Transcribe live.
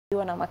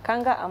kuambiwa na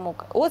makanga ama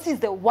what is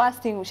the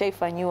worst thing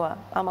ushaifanywa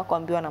ama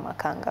kuambiwa na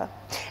makanga?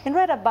 And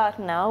right about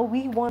now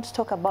we want to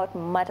talk about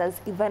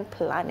matters event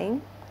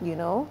planning, you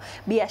know,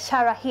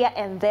 biashara here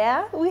and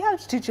there. We have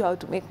to teach you how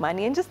to make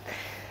money and just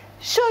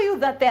show you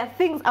that there are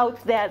things out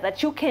there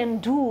that you can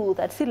do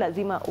that si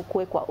lazima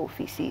ukue kwa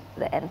ofisi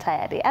the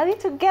entire day. Are we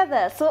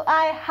together? So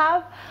I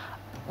have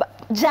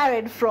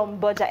Jared from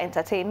Boja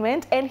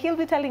Entertainment, and he'll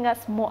be telling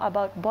us more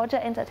about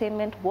Boja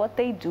Entertainment, what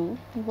they do,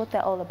 and what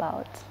they're all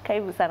about.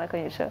 Karibu sana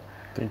kwenye show.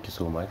 Thank you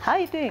so much. How are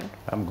you doing?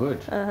 I'm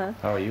good.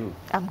 How are you?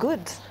 I'm good.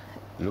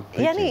 You look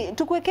pretty. Yani,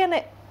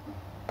 tukuwekene...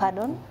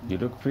 Pardon? You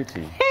look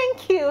pretty.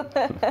 Thank you.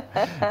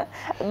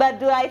 But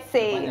do I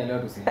say...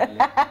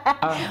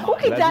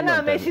 Ukijana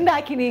ameshinda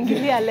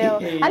akiniingilia leo.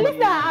 At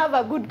least I have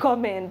a good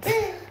comment.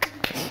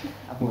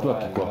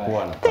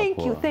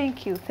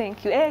 Thank you.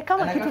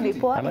 Kama kitu ni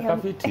poa.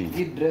 Anakafiti.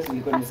 Hii dress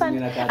ilikuwa nimesimama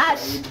na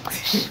kati.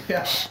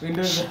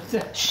 Windows.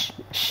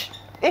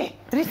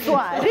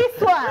 Riswa.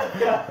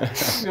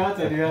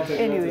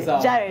 Anyway,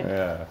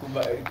 Jared.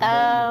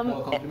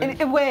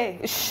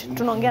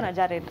 Tunaongea na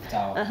Jared.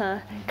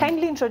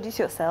 Kindly introduce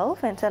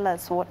yourself and tell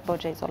us what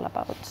Boja is all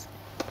about.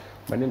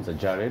 My name is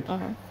Jared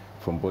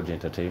from Boja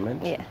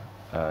Entertainment. Yeah.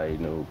 I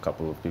know a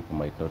couple of people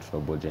might not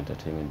know Boja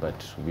Entertainment,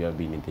 but we have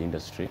been in the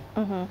industry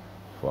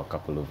for a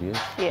couple of years.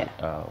 Yeah.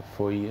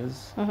 4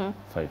 years,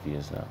 5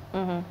 years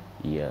now.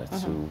 Yeah,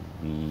 so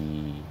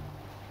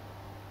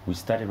we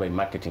started by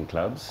marketing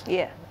clubs.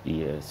 Yeah.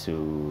 Yeah, so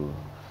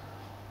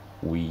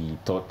we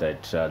thought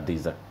that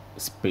there's a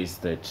space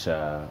that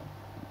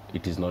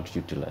it is not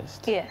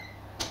utilized. Yeah.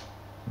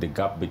 The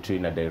gap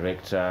between a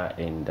director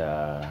and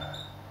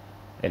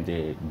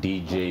the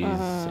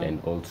DJs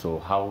and also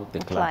how the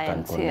club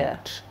clients, can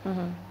connect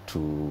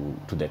to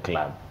the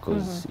club,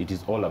 because it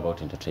is all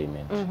about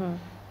entertainment.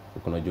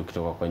 Unajua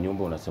ukitoka kwa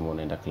nyumba unasema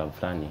unaenda club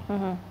fulani,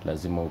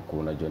 lazima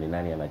unajua ni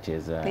nani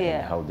anacheza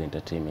and how the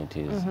entertainment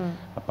is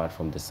apart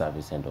from the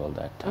service and all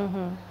that.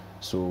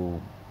 So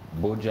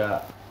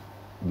Boja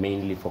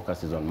mainly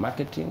focuses on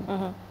marketing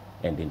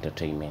and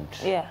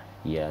entertainment.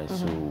 Yeah,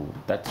 so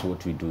that's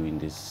what we do in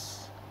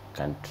this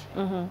country.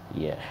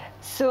 Yeah.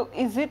 So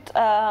is it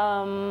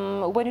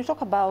when you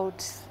talk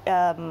about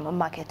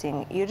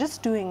marketing, you're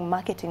just doing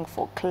marketing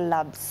for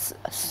clubs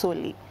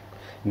solely?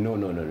 No.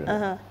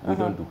 We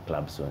don't do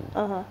clubs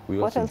only.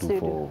 We also do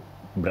for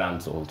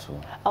brands also.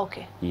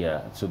 Okay.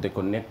 Yeah, so the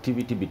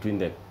connectivity between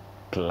the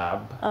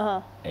club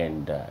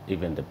and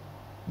even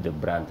the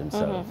brand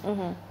themselves,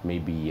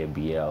 maybe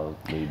ABL,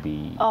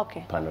 maybe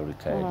Pano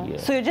Ricard. Yeah.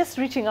 So you're just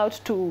reaching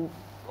out to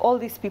all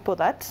these people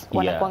that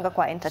wanakuanga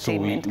kwa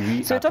entertainment.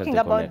 So you're talking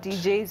about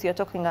DJs, you're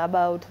talking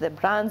about the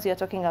brands, you're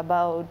talking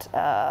about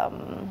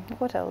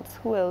what else?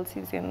 Who else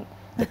is in?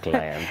 The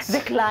clients. The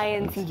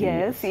clients,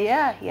 yes.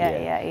 Yeah.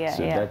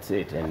 So that's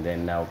it. And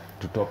then now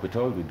to top it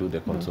all, we do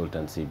the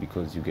consultancy,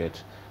 because you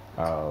get,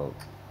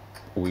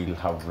 we'll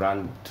have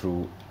run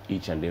through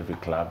each and every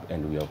club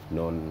and we have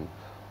known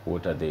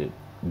what are the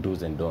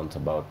do's and don'ts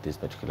about this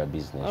particular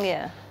business.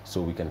 Yeah.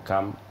 So we can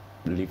come,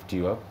 lift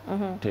you up,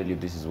 tell you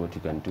this is what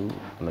you can do.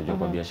 Unajua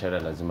kwa biashara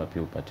lazima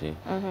pia upate.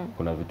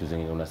 Kuna vitu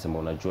zingine unasema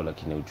unajua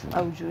lakini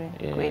hujui.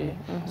 Kweli.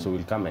 So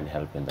we'll come and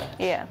help in that.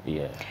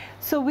 Yeah.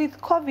 So with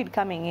COVID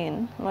coming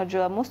in,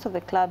 unajua most of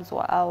the clubs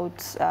were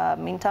out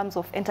in terms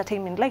of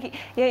entertainment. Like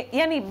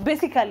yani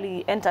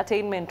basically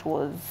entertainment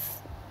was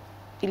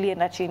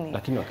ilienda chini.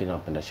 Lakini Wakenya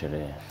wanapenda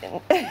sherehe.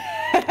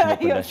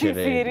 Tunapenda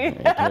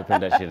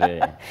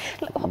sherehe.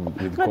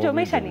 Unajua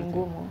maisha ni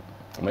ngumu.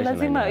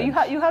 Lazima,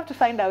 you have to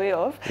find a way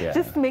of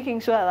just making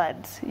sure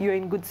that you're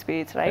in good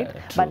spirits, right?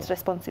 But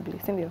responsibly,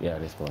 sindio? Yeah,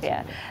 responsibly.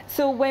 Yeah.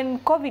 So when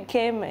COVID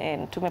came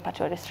and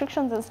tumepata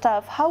restrictions and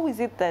stuff, how is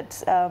it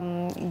that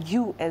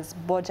you as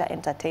Boja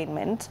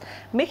Entertainment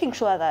making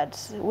sure that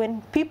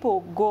when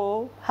people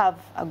go have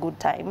a good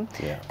time,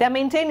 they're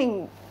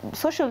maintaining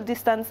social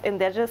distance and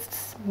they're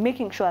just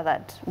making sure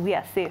that we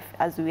are safe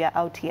as we are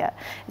out here,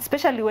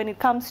 especially when it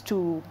comes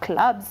to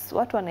clubs?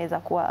 Watu wanaweza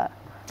kuwa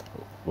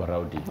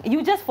Waraudi.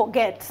 You just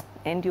forget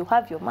and you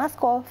have your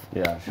mask off.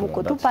 Yeah, sure.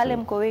 Mko tu pale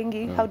mko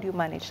wengi. How do you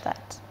manage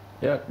that?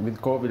 Yeah,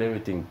 with COVID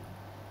everything,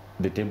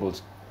 the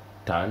tables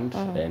turned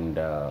and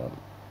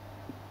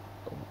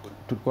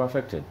tulikuwa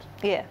affected.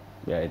 Yeah,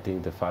 I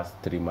think the first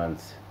 3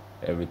 months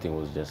everything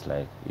was just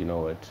like, you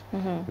know what,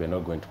 we're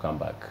not going to come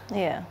back.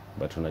 Yeah.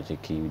 But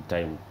unacheki with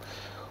time,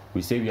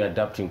 we say we are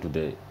adapting to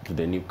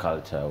the new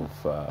culture of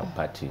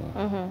partying.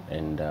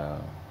 And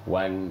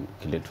one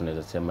kile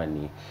tunaweza sema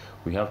ni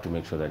we have to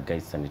make sure that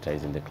guys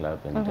sanitize in the club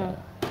and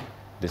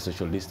the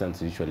social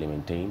distance is usually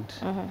maintained.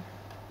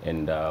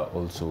 And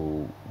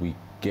also we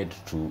get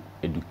to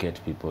educate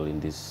people in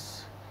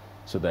this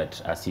so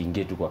that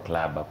asiingie tu kwa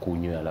club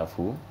akunywe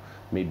alafu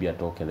maybe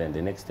atoke, then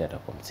the next day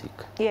atakuwa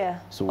sick. Yeah.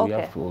 So we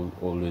have to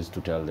always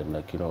to tell them,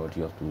 like, you know what,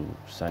 you have to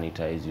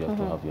sanitize, you have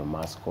to have your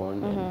mask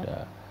on, and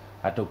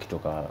hata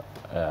ukitoka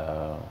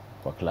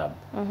kwa club,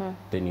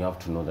 then you have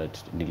to know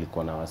that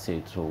nilikuwa na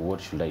wase, so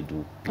what should I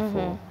do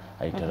before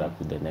I interact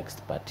with the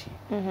next party,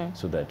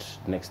 so that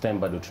next time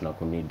bado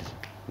tunakunid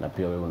na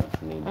pia wewe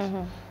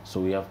unatuneed. So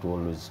we have to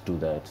always do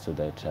that so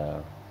that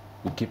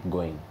we keep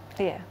going.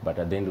 Yeah. But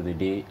at the end of the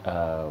day,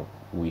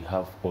 we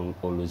have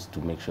always to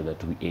make sure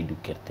that we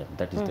educate them.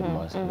 That is the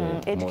most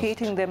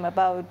educating them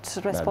about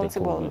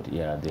responsible.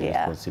 The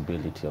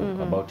responsibility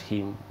about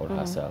him or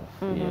herself.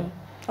 Yeah.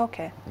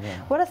 Okay. Yeah.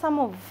 What are some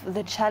of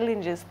the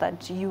challenges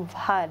that you've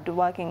had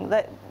working?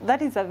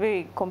 That is a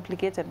very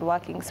complicated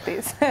working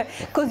space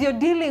because you're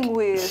dealing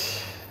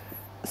with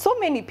so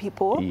many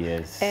people.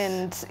 Yes.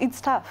 And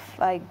it's tough.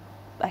 I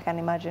can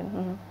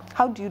imagine.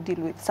 How do you deal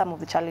with some of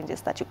the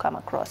challenges that you come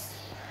across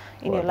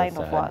in your line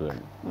of work?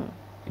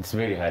 It's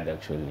very hard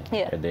actually.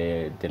 Yeah.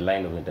 The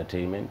line of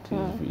entertainment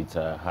it's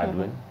a hard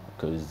one.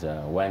 Because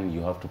one,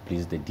 you have to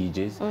please the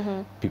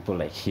DJs, people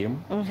like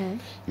him,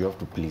 you have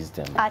to please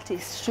them.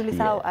 Artists,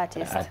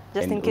 artists,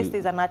 just in case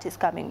there's an artist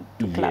coming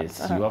to clubs.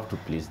 Yes, you have to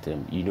please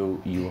them. You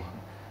know,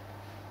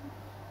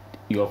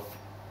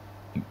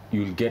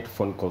 you'll get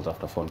phone calls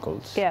after phone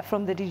calls. Yeah,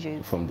 from the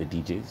DJs. From the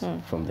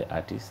DJs, from the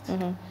artists.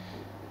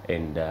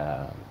 And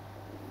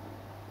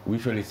we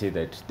usually say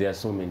that there are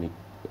so many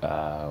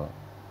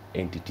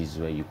entities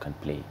where you can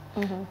play.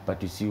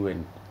 But you see,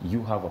 when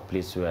you have a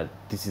place where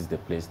this is the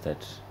place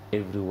that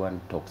everyone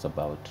talks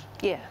about.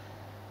 Yeah.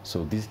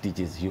 So these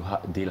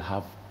DJs, they'll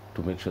have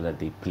to make sure that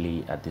they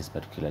play at this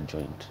particular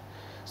joint.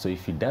 So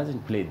if he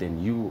doesn't play,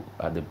 then you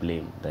are the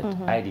blame that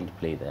I didn't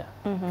play there.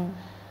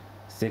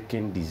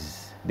 Second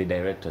is the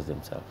directors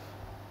themselves.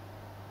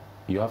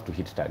 You have to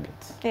hit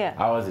targets. Yeah.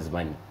 Ours is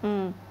money.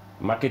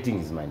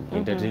 Marketing is money.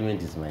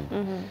 Entertainment is money.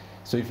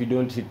 So if you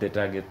don't hit the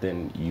target,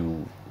 then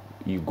you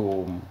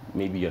go,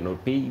 maybe you're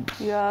not paid.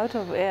 You're out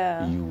of,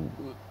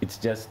 it's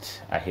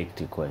just a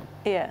hectic one.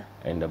 Yeah.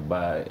 And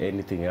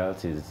anything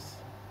else is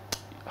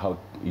how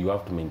you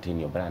have to maintain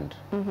your brand.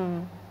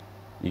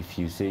 If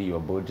you say you're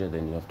Boja,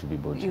 then you have to be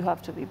Boja. You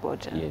have to be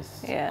Boja.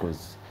 Yes. Yeah.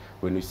 Because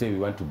when we say we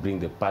want to bring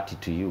the party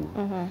to you,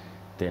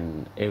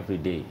 then every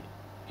day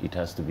it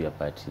has to be a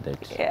party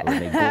that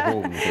when I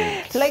go home,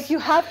 like you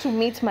have to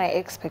meet my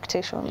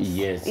expectations.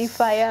 Yes.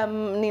 If I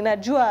am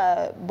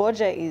ninajua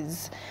Boja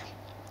is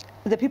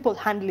the people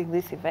handling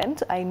this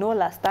event, I know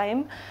last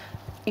time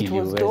it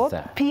was dope.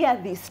 Pia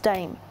this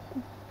time,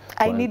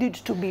 I need it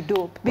to be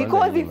dope.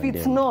 Because if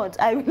it's not,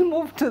 I will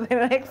move to the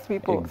next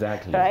people.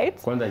 Exactly. Right?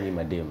 Kwanza ni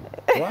madem.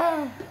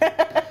 Wow.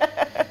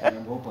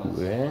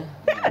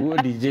 Huo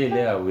DJ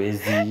leo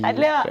hawezi.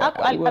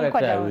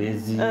 Alikuwa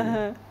hawezi.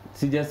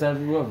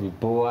 Sijasaviwa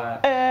vipoa.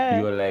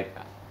 You're like,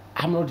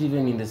 I'm not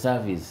even in the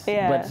service.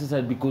 Yeah. But it's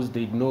like because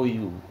they know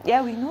you.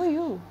 Yeah, we know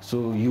you.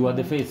 So you are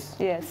the face.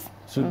 Yes.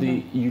 So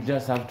you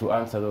just have to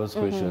answer those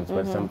questions.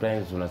 But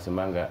sometimes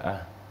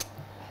unasemanga,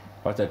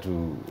 wacha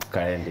tu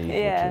kaende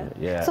hivyo.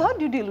 Yeah. So how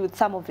do you deal with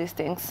some of these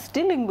things?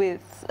 Dealing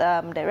with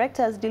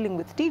directors, dealing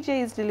with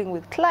DJs, dealing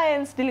with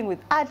clients, dealing with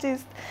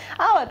artists.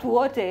 Hawa watu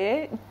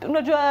wote,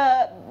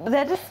 unajua,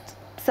 they're just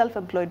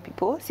self-employed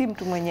people. Si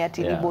mtu mwenye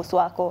ati ni boss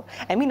wako.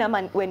 I mean,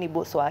 ama we ni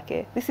boss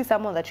wake. This is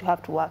someone that you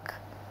have to work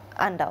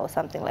under or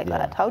something like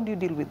that. How do you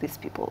deal with these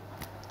people?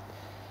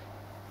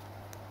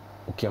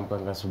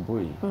 Ukiampanga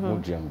asubuhi,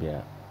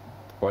 mujiambia,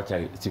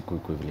 wacha siku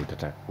iko vile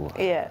itatakuwa.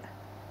 Yeah.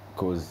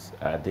 Because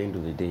at the end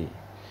of the day,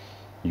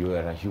 you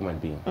are a human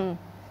being.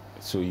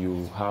 So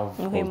you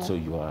have also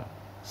your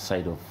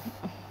side of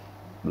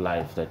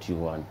life that you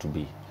want to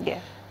be. Yeah.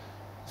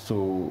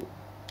 So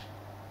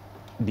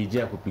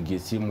DJ akupigie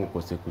simu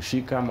ukose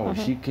kushika ama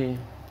ushike,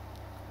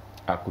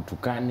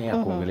 akutukane,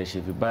 akuongeleshe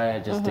vibaya,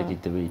 just take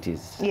it the way it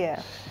is.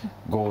 Yeah.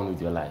 Go on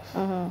with your life.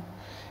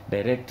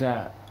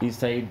 Director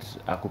inside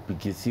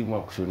akupigie simu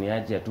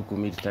akushoniaje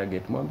atukumit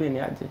target, mwambie ni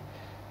aje.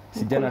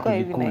 Sijana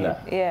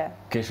tulikula.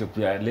 Kesho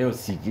pia leo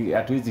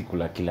hatuwezi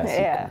kula kila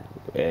siku.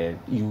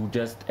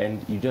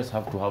 You just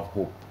have to have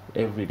hope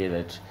every day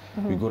that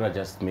we're gonna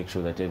just make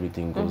sure that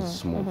everything goes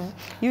smooth.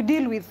 You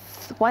deal with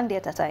one day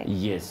at a time.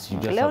 Yes, you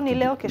just leo ni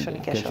leo, kesho ni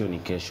kesho. Kesho ni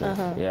kesho.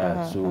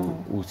 Yeah, so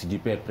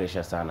usijipea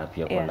pressure sana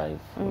pia kwa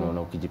life.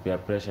 Unaona, ukijipea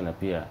pressure na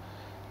pia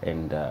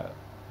and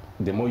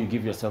the more you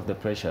give yourself the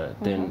pressure,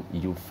 then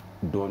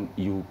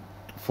you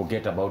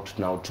forget about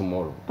now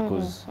tomorrow,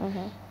 because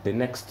the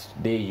next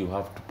day you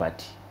have to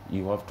party.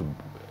 You have to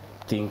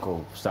think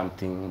of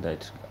something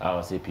that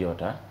our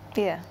sepiota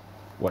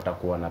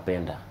watakuwa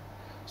napenda.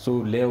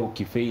 So leo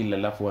ukifail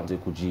alafu anze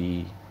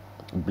kuji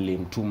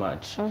blame too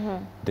much,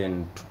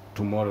 then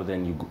tomorrow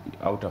then you go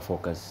out of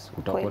focus,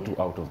 utakuwa too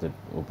out of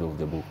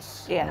the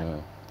books.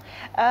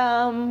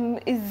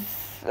 Is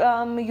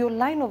your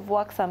line of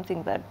work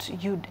something that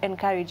you'd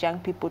encourage young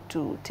people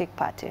to take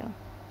part in?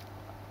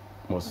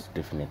 Most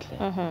definitely.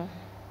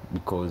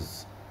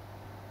 Because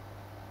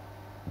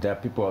there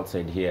are people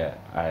outside here.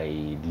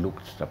 I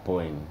looked at a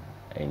point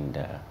and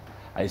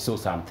I saw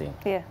something.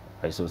 Yeah.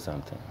 I saw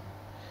something.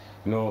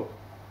 You know,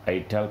 I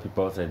tell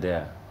people outside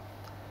there,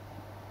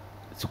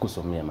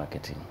 sikusomea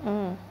marketing.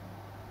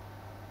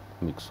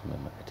 Mikusomea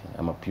marketing.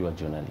 I'm a pure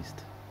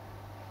journalist.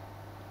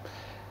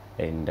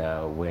 And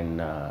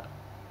when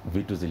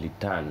vitu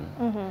ziliturn,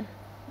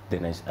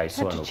 then I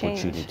saw an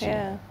opportunity.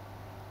 Yeah.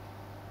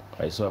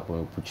 I saw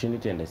an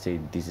opportunity and I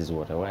said, this is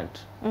what I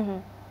want.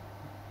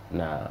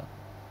 Now,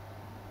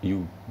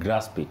 you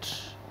grasp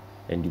it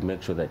and you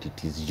make sure that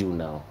it is you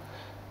now.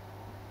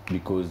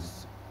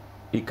 Because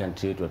it can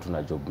create a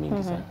job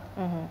mingi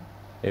sana.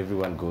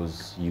 Everyone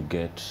goes, you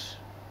get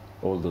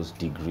all those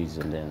degrees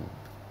and then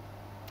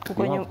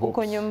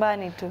uko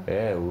nyumbani tu.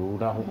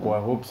 Unakuwa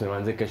hopes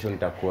manze kesho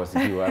nitakuwa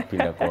sijui wapi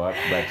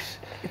but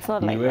it's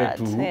not like that.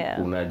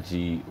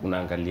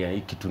 Unaangalia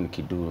hii kitu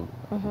nikidu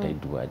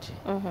nitaiduaje.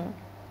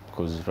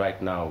 Because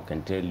right now I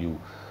can tell you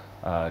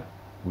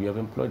we have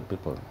employed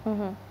people.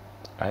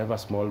 However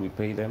small we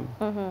pay them,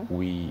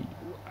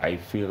 I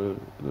feel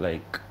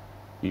like,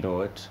 you know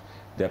what,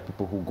 there are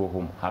people who go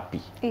home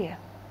happy. Yeah.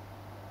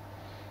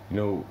 You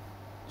know,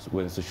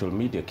 when social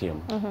media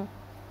came,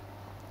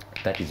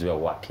 that is where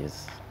work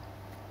is.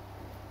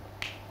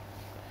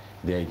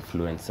 There are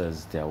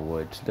influencers, there are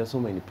words, there are so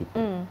many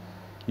people.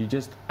 You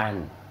just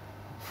earn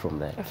from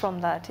that.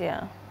 From that,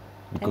 yeah.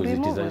 Because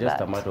it isn't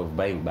just a matter of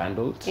buying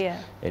bundles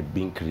and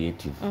being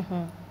creative.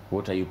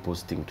 What are you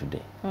posting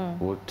today?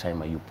 What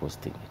time are you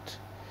posting it?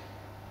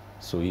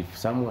 So if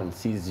someone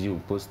sees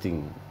you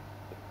posting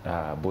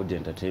Boja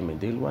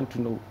Entertainment, they'll want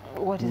to know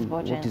what is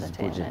Boja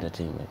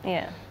Entertainment.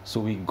 Yeah. So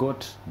we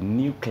got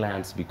new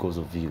clients because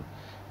of you.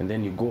 And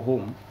then you go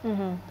home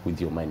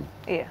with your money.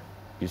 Yeah.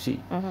 You see?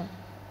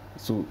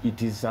 So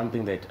it is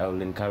something that I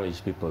will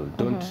encourage people.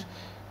 Don't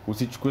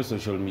usichukue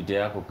social media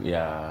yako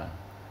ya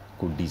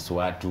kudis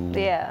watu.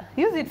 Yeah.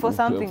 Use it for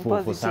something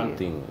positive. For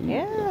something.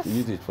 Yes.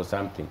 Use it for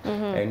something.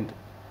 And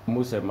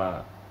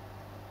Musema,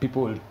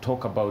 people will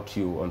talk about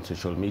you on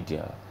social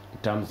media in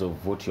terms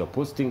of what you're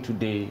posting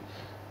today.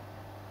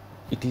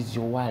 It is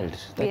your world.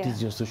 That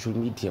is your social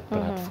media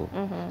platform.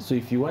 So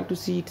if you want to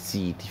see it,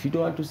 see it. If you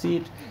don't want to see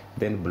it,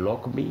 then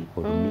block me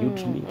or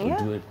mute me or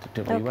do it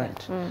whatever you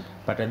want.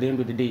 But at the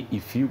end of the day,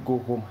 if you go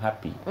home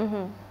happy,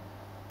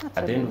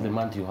 at the end of the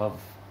month you have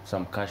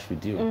some cash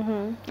with you.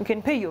 You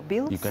can pay your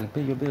bills. You can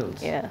pay your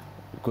bills. Yeah.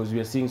 Because we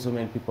are seeing so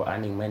many people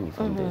earning money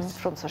from this.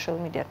 From social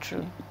media,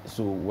 true.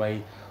 So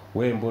why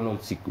mbona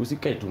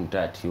usikae tu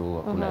mtati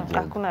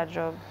hakuna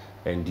job.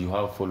 And you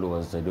have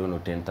followers, I don't know,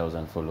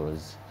 10,000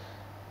 followers.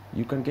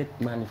 You can get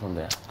money from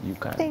there. You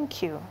can.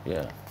 Thank you.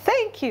 Yeah.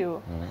 Thank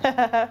you.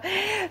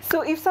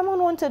 So if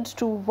someone wanted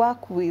to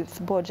work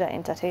with Boja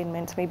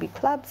Entertainment, maybe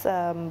clubs,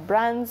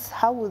 brands,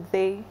 how would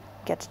they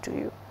get to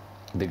you?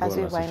 They go on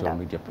our social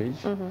media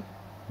page,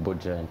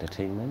 Boja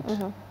Entertainment,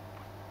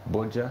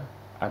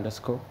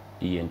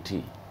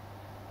 Boja_ENT.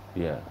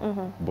 Yeah.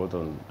 Both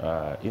on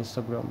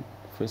Instagram,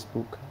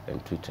 Facebook,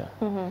 and Twitter.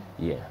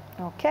 Yeah.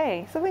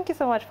 Okay, so thank you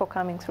so much for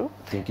coming through.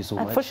 Thank you so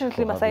much.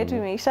 Unfortunately, masaa yetu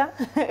imeisha.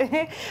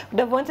 Would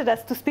have wanted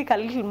us to speak a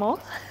little more.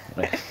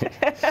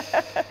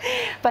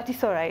 But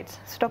it's all right.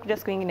 Tutakuja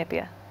siku ingine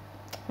pia.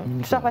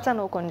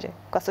 Tutapatana huko nje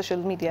kwa social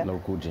media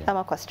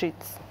ama kwa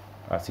streets.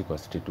 Si kwa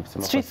street.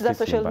 Streets za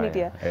social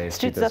media.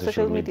 Streets za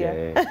social media.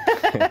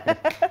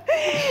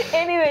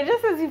 Anyway,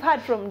 just as you've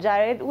heard from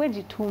Jared,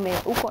 wejitume,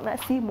 uko na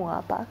simu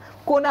hapa,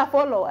 kuna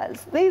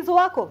followers. There is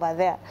work over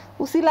there.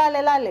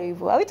 Usilale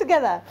hivyo. Are we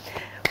together?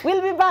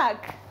 We'll be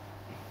back.